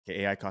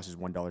Okay, AI cost is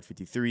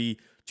 $1.53,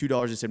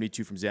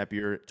 $2.72 from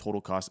Zapier, total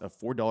cost of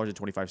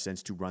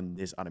 $4.25 to run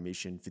this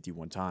automation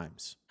 51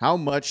 times. How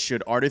much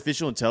should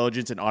artificial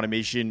intelligence and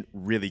automation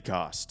really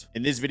cost?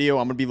 In this video,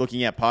 I'm going to be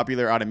looking at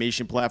popular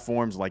automation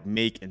platforms like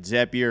Make and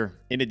Zapier.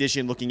 In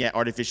addition, looking at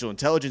artificial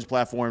intelligence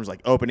platforms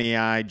like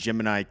OpenAI,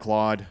 Gemini,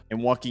 Claude,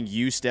 and walking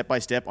you step by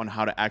step on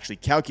how to actually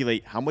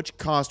calculate how much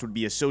cost would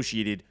be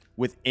associated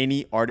with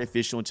any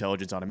artificial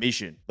intelligence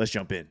automation. Let's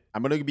jump in.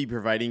 I'm going to be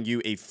providing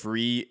you a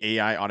free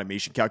AI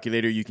automation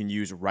calculator you can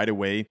use right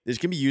away. This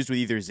can be used with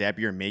either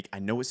Zapier or Make. I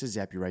know it says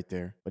Zapier right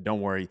there, but don't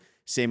worry.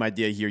 Same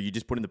idea here. You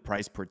just put in the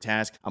price per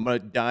task. I'm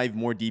going to dive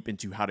more deep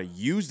into how to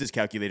use this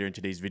calculator in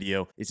today's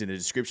video. It's in the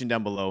description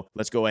down below.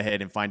 Let's go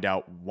ahead and find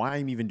out why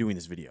I'm even doing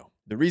this video.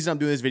 The reason I'm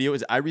doing this video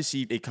is I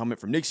received a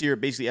comment from Nick's here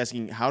basically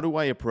asking, how do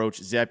I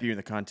approach Zapier in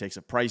the context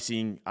of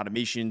pricing,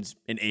 automations,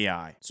 and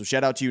AI? So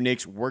shout out to you,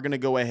 Nick's. We're going to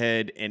go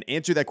ahead and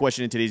answer that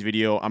question in today's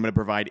video. I'm going to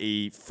provide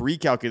a free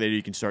calculator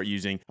you can start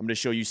using. I'm going to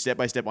show you step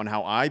by step on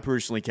how I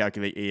personally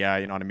calculate AI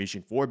and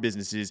automation for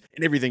businesses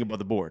and everything above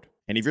the board.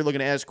 And if you're looking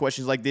to ask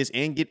questions like this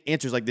and get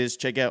answers like this,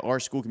 check out our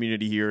school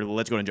community here.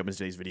 Let's go and jump into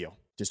today's video.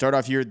 To start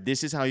off here,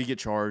 this is how you get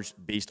charged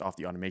based off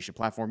the automation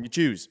platform you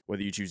choose.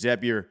 Whether you choose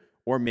Zapier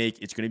or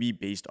Make, it's going to be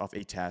based off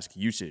a task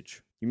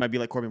usage. You might be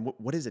like, Corbin,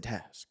 what is a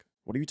task?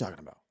 What are you talking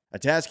about? A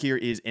task here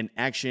is an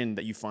action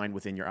that you find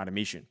within your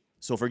automation.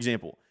 So for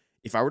example,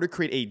 if I were to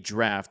create a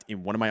draft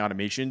in one of my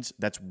automations,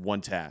 that's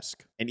one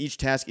task. And each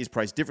task is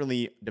priced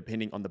differently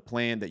depending on the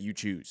plan that you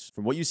choose.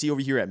 From what you see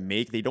over here at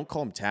Make, they don't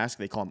call them tasks,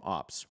 they call them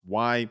ops.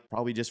 Why?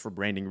 Probably just for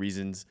branding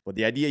reasons. But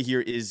the idea here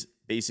is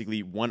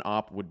basically one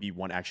op would be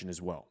one action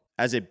as well.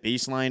 As a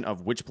baseline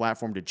of which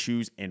platform to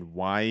choose and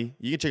why,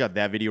 you can check out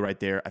that video right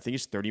there. I think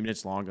it's 30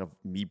 minutes long of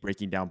me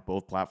breaking down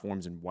both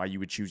platforms and why you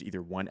would choose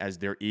either one, as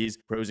there is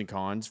pros and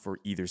cons for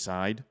either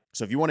side.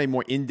 So if you want a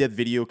more in-depth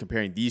video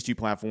comparing these two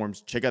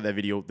platforms, check out that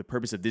video. The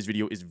purpose of this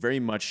video is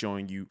very much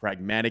showing you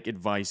pragmatic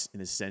advice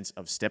in the sense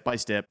of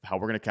step-by-step how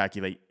we're going to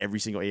calculate every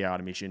single AI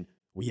automation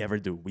we ever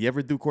do. We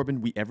ever do, Corbin?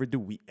 We ever do?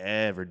 We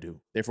ever do.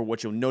 Therefore,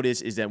 what you'll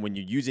notice is that when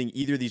you're using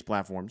either of these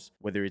platforms,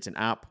 whether it's an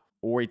app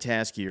or a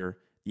task here,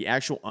 the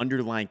actual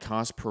underlying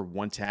cost per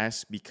one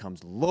task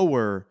becomes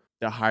lower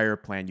the higher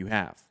plan you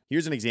have.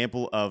 Here's an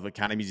example of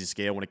economies of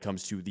scale. When it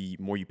comes to the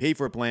more you pay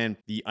for a plan,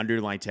 the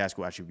underlying task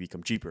will actually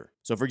become cheaper.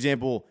 So for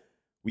example,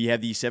 we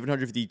have the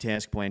 750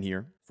 task plan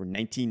here for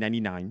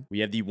 $19.99. We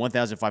have the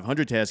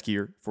 1,500 task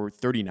here for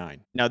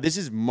 $39. Now this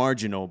is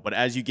marginal, but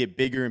as you get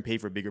bigger and pay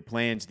for bigger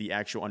plans, the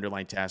actual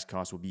underlying task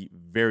cost will be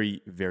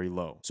very, very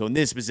low. So in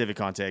this specific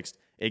context,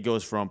 it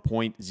goes from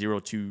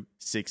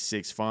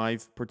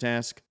 0.02665 per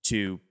task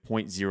to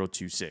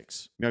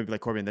 0.026. You might be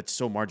like, Corbin, that's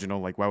so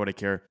marginal. Like, why would I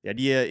care? The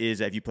idea is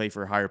that if you pay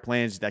for higher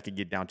plans, that could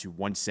get down to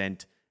 1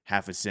 cent,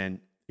 half a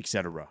cent,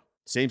 etc.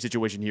 Same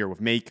situation here with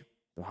Make.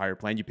 The higher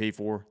plan you pay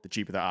for, the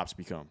cheaper the ops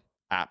become.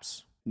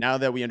 Apps. Now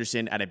that we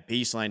understand at a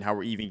baseline how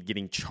we're even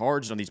getting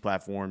charged on these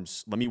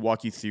platforms, let me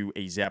walk you through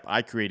a Zap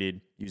I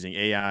created using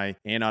AI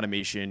and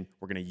automation.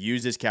 We're going to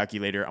use this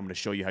calculator. I'm going to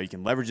show you how you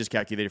can leverage this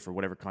calculator for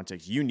whatever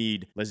context you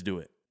need. Let's do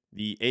it.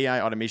 The AI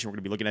automation we're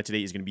going to be looking at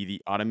today is going to be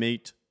the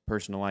Automate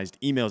Personalized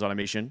Emails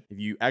automation. If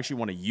you actually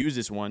want to use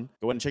this one,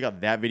 go ahead and check out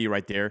that video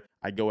right there.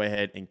 I go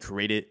ahead and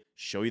create it,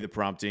 show you the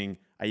prompting.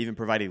 I even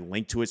provide a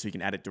link to it so you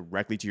can add it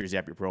directly to your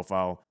Zapier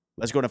profile.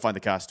 Let's go ahead and find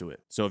the cost to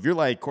it. So if you're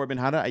like, Corbin,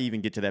 how do I even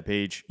get to that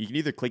page? You can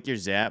either click your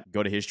Zap,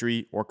 go to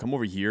history, or come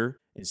over here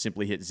and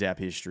simply hit Zap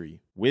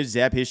history. With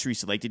Zap history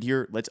selected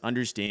here, let's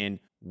understand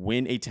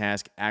when a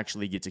task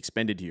actually gets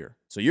expended here.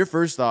 So your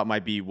first thought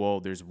might be, well,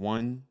 there's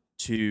 1,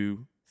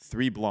 2,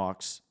 3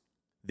 blocks.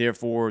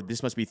 Therefore,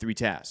 this must be 3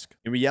 tasks.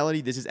 In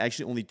reality, this is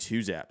actually only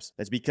 2 zaps.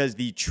 That's because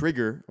the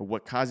trigger of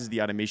what causes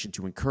the automation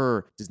to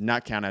incur does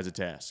not count as a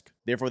task.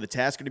 Therefore, the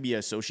tasks are going to be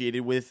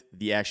associated with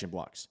the action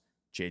blocks,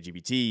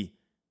 ChatGPT,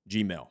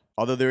 Gmail.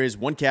 Although there is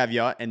one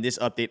caveat, and this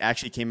update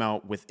actually came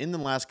out within the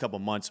last couple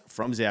months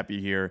from Zapier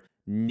here,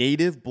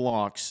 native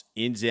blocks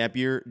in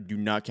Zapier do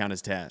not count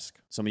as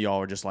tasks. Some of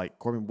y'all are just like,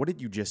 Corbin, what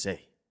did you just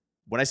say?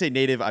 When I say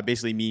native, I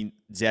basically mean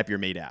Zapier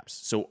made apps.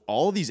 So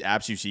all these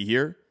apps you see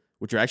here,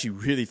 which are actually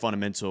really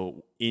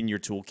fundamental in your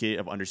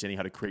toolkit of understanding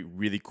how to create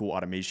really cool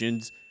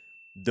automations,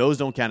 those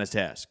don't count as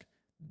tasks.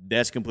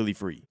 That's completely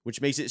free, which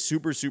makes it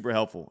super, super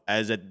helpful,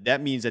 as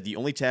that means that the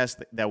only task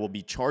that will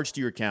be charged to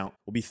your account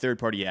will be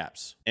third-party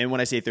apps. And when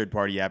I say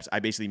third-party apps,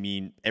 I basically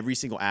mean every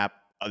single app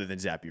other than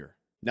Zapier.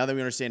 Now that we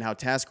understand how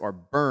tasks are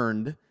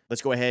burned,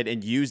 let's go ahead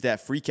and use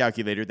that free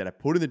calculator that I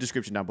put in the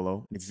description down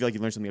below. And if you feel like you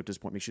learned something up to this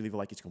point, make sure you leave a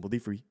like. It's completely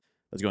free.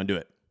 Let's go and do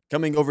it.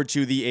 Coming over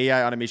to the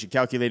AI automation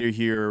calculator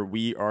here,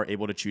 we are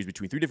able to choose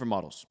between 3 different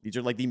models. These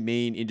are like the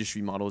main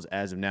industry models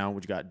as of now,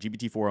 which got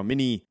GPT-4o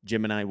Mini,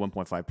 Gemini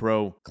 1.5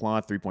 Pro,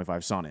 Claude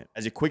 3.5 Sonnet.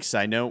 As a quick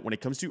side note, when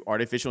it comes to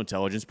artificial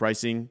intelligence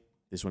pricing,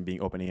 this one being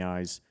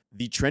OpenAI's,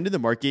 the trend in the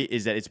market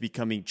is that it's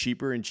becoming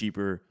cheaper and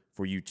cheaper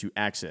for you to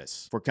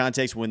access. For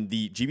context, when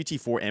the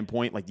GPT-4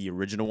 endpoint, like the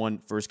original one,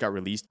 first got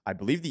released, I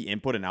believe the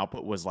input and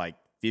output was like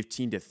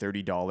 $15 to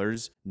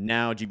 $30.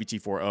 Now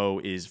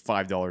GPT-4o is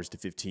 $5 to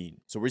 $15.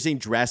 So we're seeing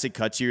drastic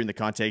cuts here in the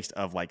context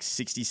of like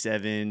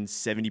 67,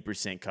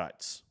 70%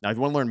 cuts. Now, if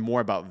you want to learn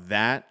more about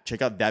that,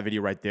 check out that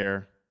video right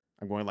there.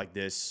 I'm going like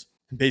this,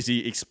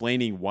 basically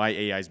explaining why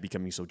AI is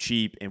becoming so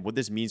cheap and what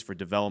this means for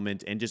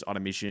development and just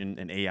automation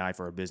and AI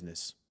for our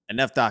business.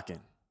 Enough talking.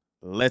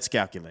 Let's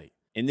calculate.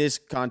 In this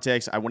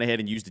context, I went ahead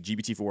and used the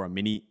GPT-4o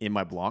Mini in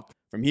my block.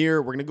 From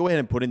here, we're going to go ahead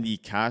and put in the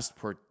cost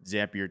per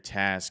Zapier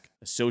task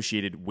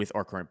associated with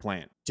our current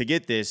plan. To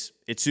get this,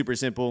 it's super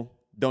simple.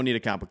 Don't need to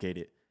complicate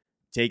it.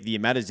 Take the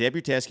amount of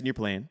Zapier tasks in your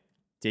plan,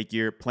 take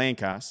your plan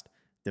cost,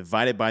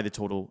 divide it by the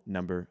total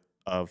number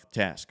of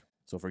tasks.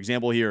 So for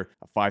example here,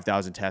 a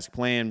 5,000 task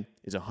plan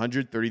is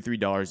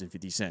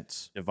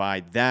 $133.50.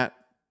 Divide that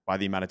by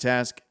the amount of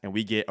task, and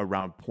we get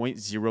around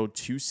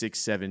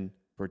 0.0267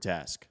 per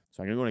task.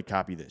 So I'm going to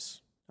copy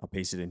this. I'll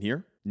paste it in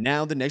here.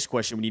 Now the next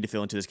question we need to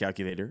fill into this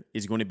calculator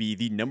is going to be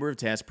the number of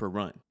tasks per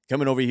run.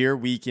 Coming over here,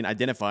 we can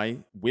identify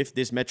with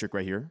this metric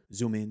right here.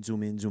 Zoom in,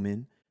 zoom in, zoom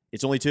in.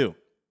 It's only 2. I'm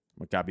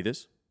going to copy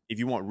this. If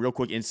you want real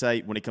quick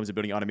insight when it comes to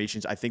building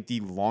automations, I think the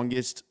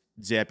longest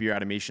Zapier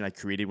automation I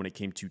created when it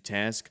came to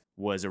task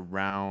was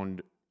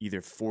around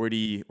either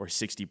 40 or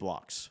 60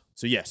 blocks.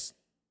 So yes,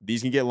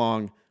 these can get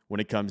long when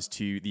it comes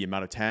to the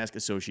amount of tasks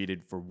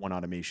associated for one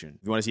automation.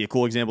 If you want to see a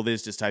cool example of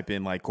this, just type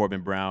in like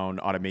Corbin Brown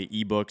automate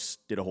ebooks,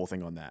 did a whole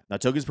thing on that. Now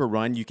tokens per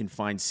run, you can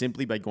find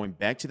simply by going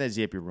back to that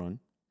Zapier run.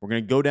 We're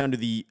going to go down to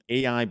the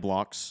AI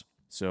blocks.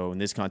 So in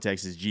this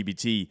context is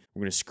GBT.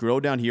 We're going to scroll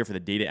down here for the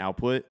data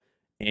output,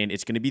 and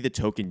it's going to be the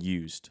token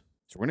used.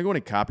 So we're going to go ahead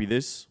and copy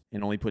this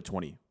and only put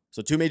 20.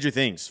 So 2 major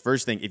things.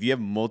 First thing, if you have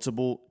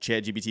multiple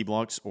ChatGPT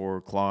blocks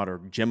or Claude or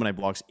Gemini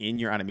blocks in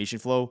your automation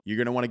flow, you're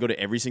going to want to go to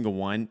every single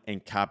one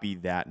and copy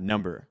that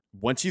number.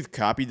 Once you've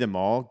copied them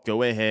all,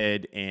 go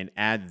ahead and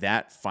add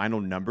that final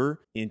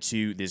number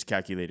into this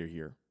calculator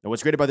here. Now,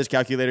 what's great about this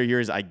calculator here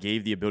is I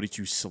gave the ability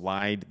to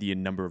slide the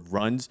number of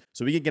runs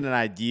so we can get an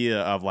idea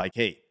of like,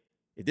 hey,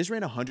 if this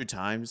ran 100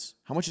 times,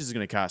 how much is it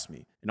going to cost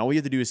me? And all we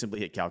have to do is simply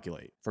hit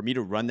calculate. For me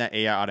to run that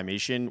AI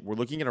automation, we're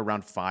looking at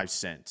around 5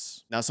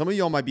 cents. Now, some of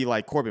y'all might be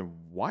like, Corbin,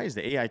 why is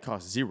the AI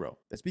cost 0?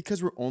 That's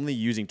because we're only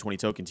using 20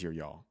 tokens here,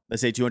 y'all.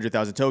 Let's say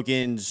 200,000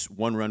 tokens,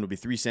 1 run would be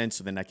 3 cents.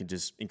 So then I can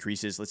just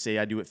increase this. Let's say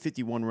I do it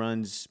 51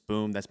 runs.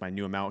 Boom, that's my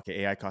new amount.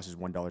 Okay, AI cost is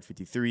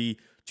 $1.53,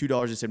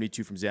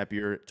 $2.72 from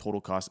Zapier.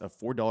 Total cost of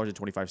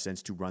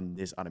 $4.25 to run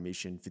this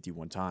automation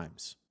 51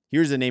 times.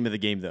 Here's the name of the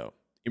game though.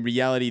 In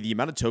reality, the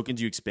amount of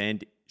tokens you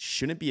expend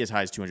shouldn't be as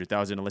high as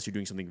 200,000 unless you're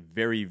doing something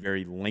very,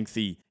 very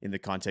lengthy in the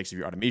context of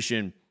your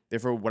automation.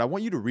 Therefore, what I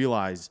want you to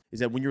realize is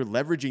that when you're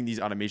leveraging these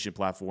automation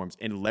platforms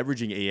and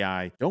leveraging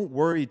AI, don't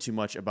worry too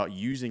much about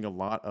using a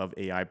lot of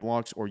AI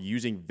blocks or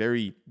using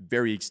very,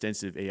 very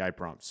extensive AI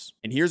prompts.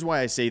 And here's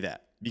why I say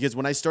that. Because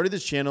when I started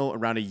this channel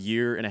around 1.5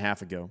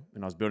 years ago,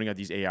 and I was building out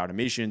these AI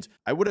automations,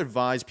 I would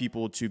advise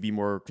people to be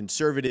more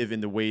conservative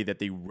in the way that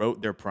they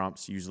wrote their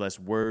prompts, use less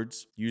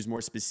words, use more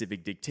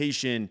specific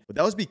dictation. But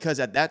that was because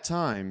at that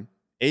time,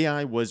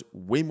 AI was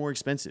way more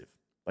expensive,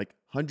 like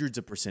hundreds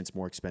of %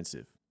 more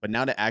expensive. But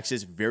now to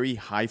access very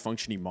high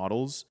functioning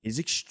models is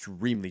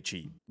extremely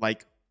cheap,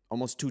 like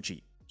almost too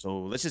cheap. So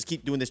let's just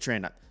keep doing this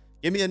trend.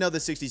 Give me another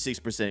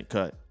 66%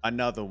 cut.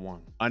 Another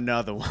one.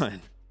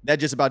 That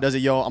just about does it,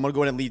 y'all. I'm going to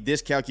go ahead and leave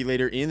this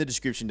calculator in the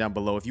description down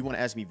below. If you want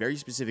to ask me very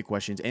specific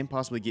questions and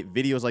possibly get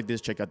videos like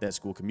this, check out that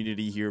school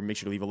community here. Make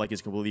sure to leave a like.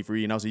 It's completely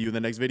free. And I'll see you in the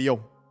next video.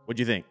 What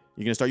do you think?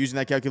 You're going to start using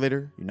that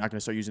calculator? You're not going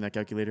to start using that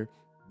calculator?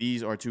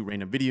 These are 2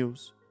 random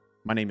videos.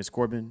 My name is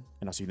Corbin,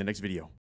 and I'll see you in the next video.